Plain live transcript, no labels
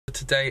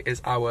today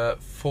is our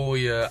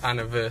 4-year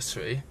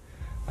anniversary.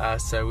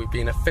 So we've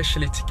been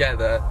officially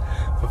together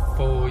for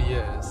 4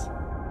 years.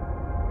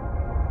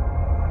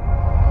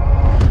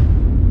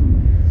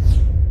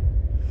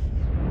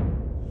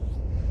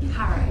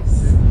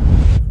 Carys.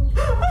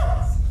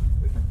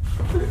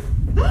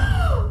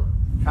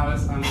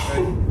 Carys, and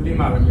will you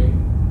marry me?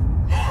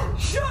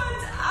 Shut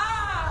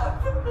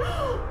up!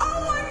 Oh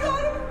my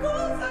god, of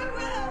course I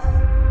will!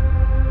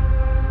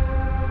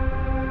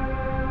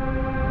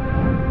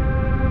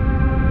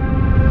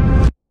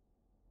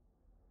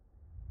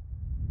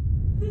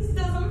 This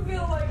doesn't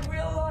feel like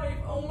real life.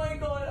 Oh my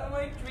god, am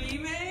I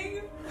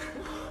dreaming?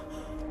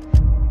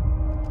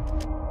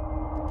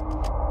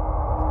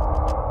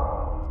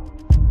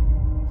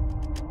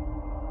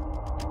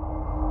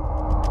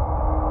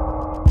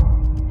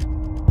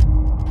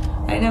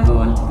 I never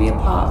want to be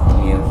apart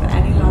from you for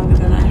any longer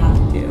than I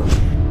have to.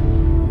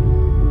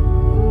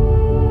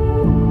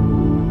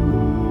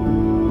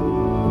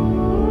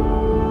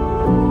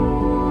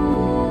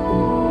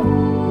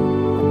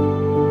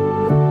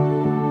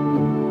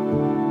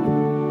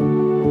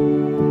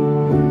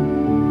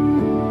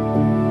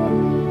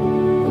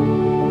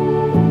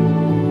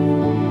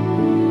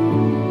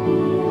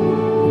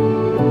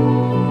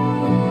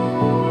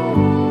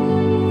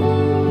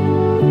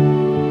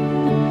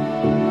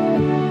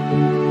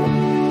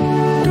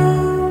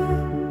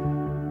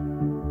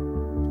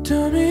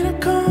 Tell me to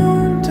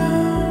calm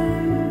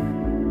down.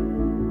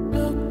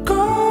 Look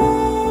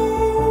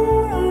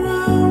all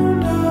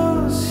around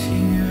us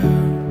here.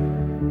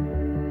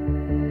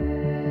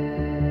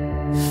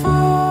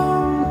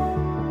 Fall.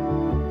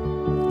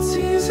 It's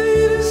easy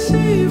to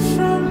see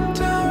from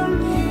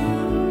down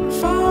here.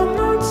 If I'm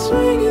not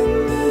swinging,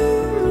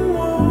 then the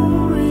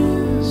war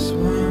is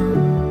won.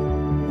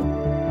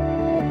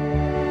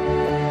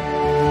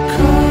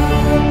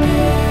 Caught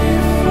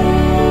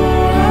before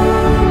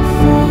I'm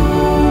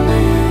falling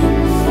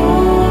for it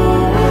all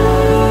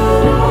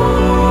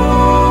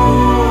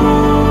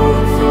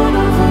in front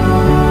of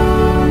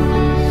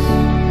us.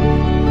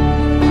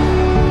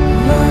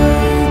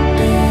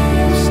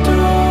 Lightning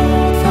stole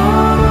the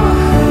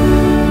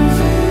heavens,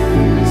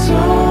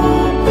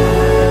 open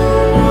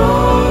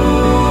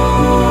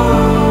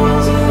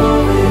arms and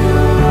over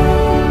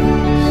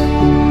us.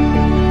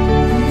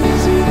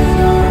 Isn't it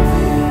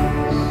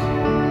obvious?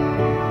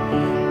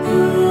 You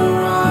were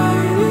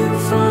right in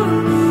front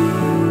of me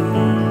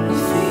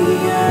with the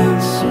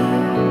answer,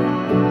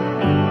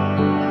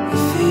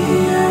 with the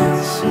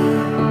answer.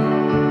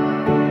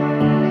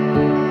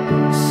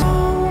 So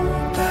all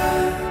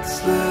that's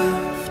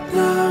left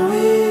now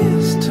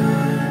is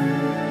time.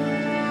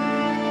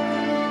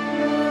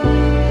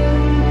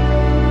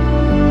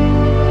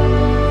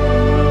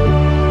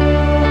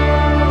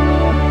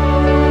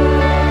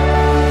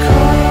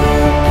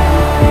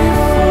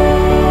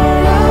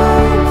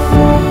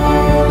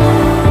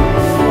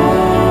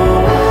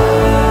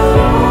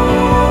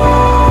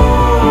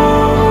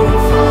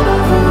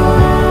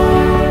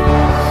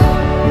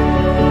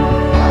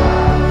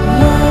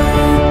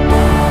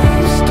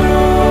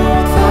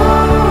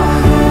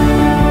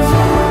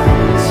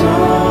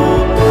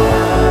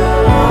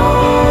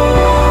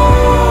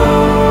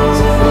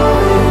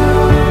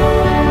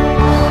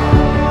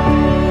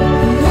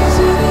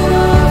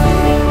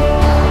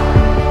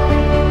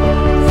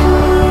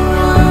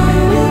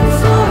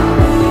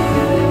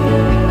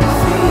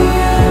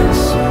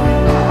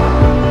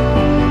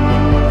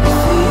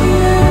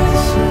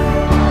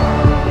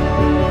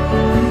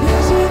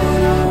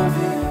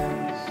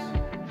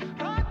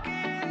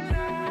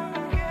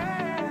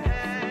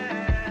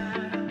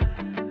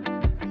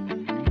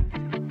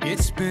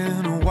 It's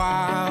been a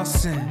while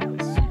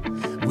since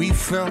we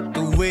felt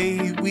the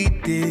way we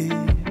did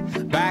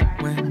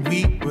back when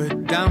we were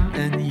dumb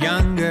and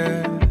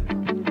younger.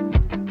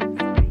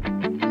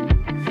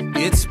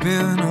 It's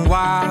been a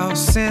while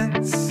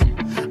since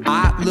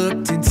I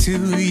looked into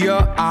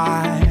your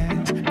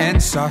eyes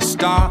and saw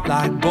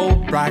starlight,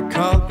 bold, bright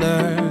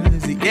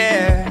colors.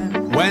 Yeah,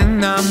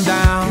 when I'm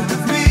down,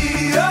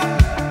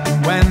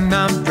 when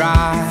I'm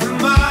dry,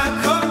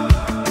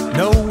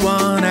 no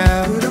one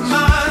else.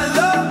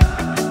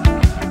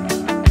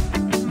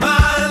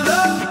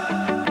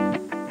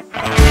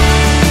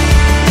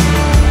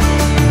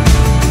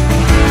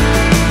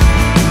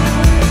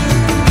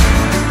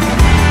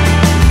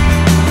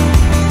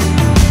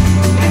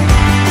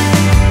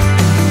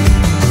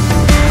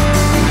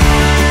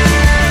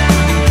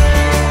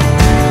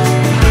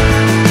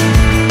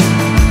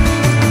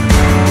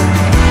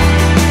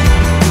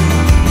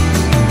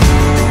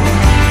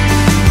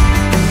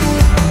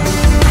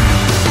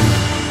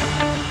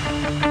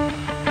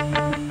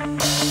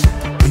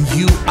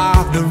 You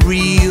are the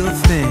real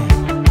thing,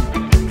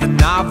 the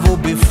novel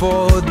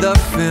before the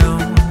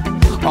film,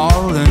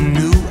 all the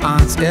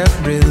nuance,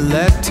 every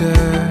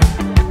letter.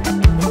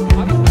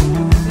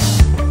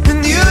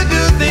 And you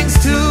do things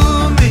to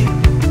me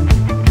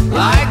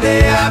like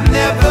they have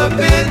never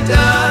been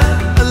done.